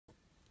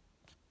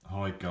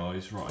Hi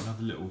guys, right,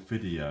 another little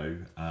video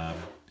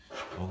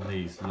on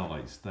these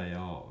lights. They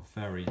are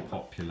very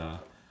popular,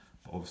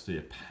 but obviously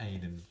a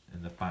pain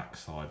in the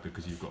backside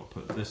because you've got to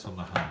put this on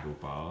the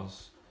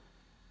handlebars,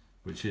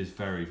 which is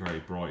very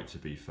bright to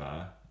be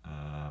fair.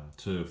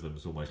 Two of them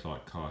is almost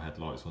like car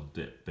headlights on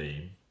dip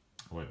beam.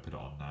 I won't put it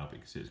on now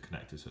because it's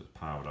connected, so it's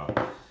powered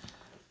up.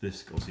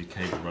 This obviously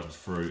cable runs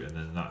through and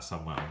then that's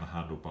somewhere on the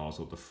handlebars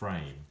or the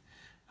frame.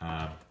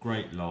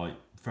 Great light,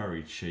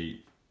 very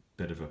cheap,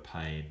 bit of a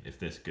pain. If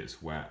this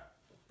gets wet,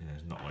 you know,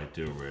 it's not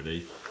ideal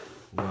really.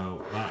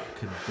 Well, that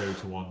can go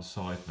to one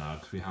side now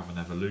because we have an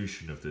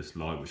evolution of this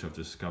light which I've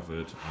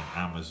discovered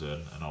on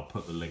Amazon, and I'll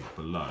put the link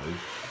below.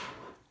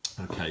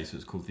 Okay, so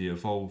it's called the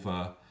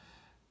Evolva,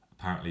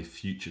 apparently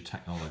future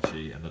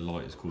technology, and the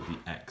light is called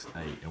the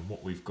X8. And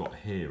what we've got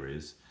here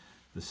is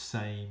the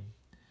same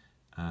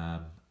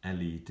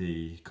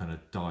LED kind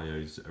of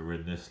diodes that are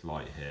in this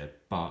light here,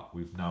 but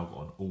we've now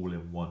got an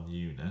all-in-one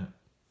unit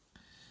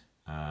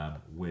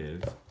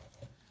with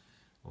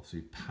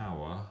obviously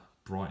power,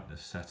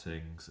 brightness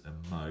settings and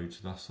mode.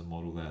 So that's the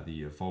model there,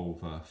 the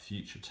Evolva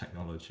future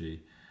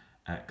technology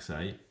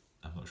X8.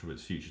 I'm not sure if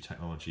it's future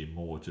technology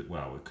more,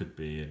 well, it could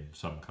be in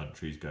some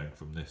countries going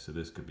from this to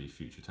this, could be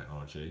future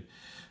technology.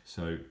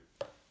 So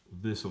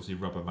this obviously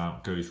rubber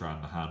mount goes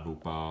around the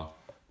handlebar,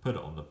 put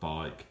it on the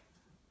bike,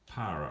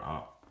 power it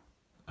up,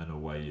 and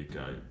away you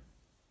go.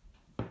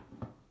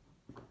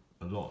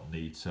 A lot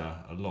neater,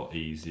 a lot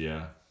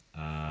easier.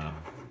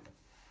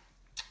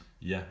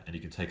 Yeah, and you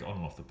can take it on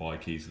and off the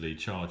bike easily,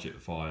 charge it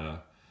via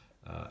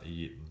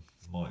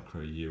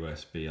micro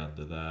USB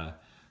under there.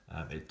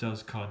 It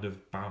does kind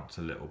of bounce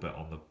a little bit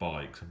on the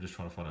bike, so I'm just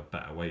trying to find a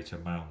better way to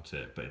mount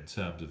it, but in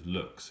terms of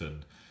looks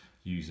and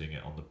using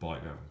it on the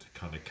bike, having to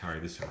kind of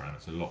carry this around,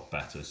 it's a lot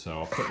better.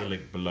 So I'll put the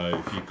link below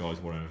if you guys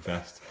want to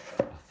invest.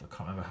 I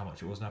can't remember how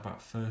much it was now, about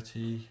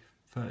 30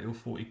 or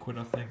 40 quid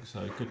I think,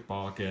 so good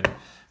bargain.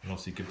 And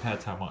obviously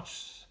compared to how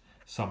much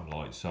some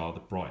lights are, the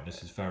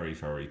brightness is very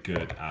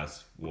good,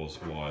 as was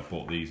why I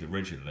bought these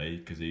originally,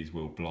 because these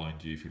will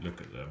blind you if you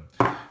look at them.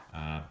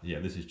 Yeah,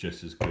 this is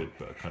just as good,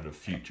 but a kind of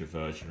future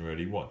version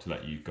really. Want to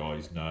let you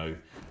guys know,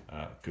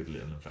 good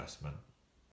little investment.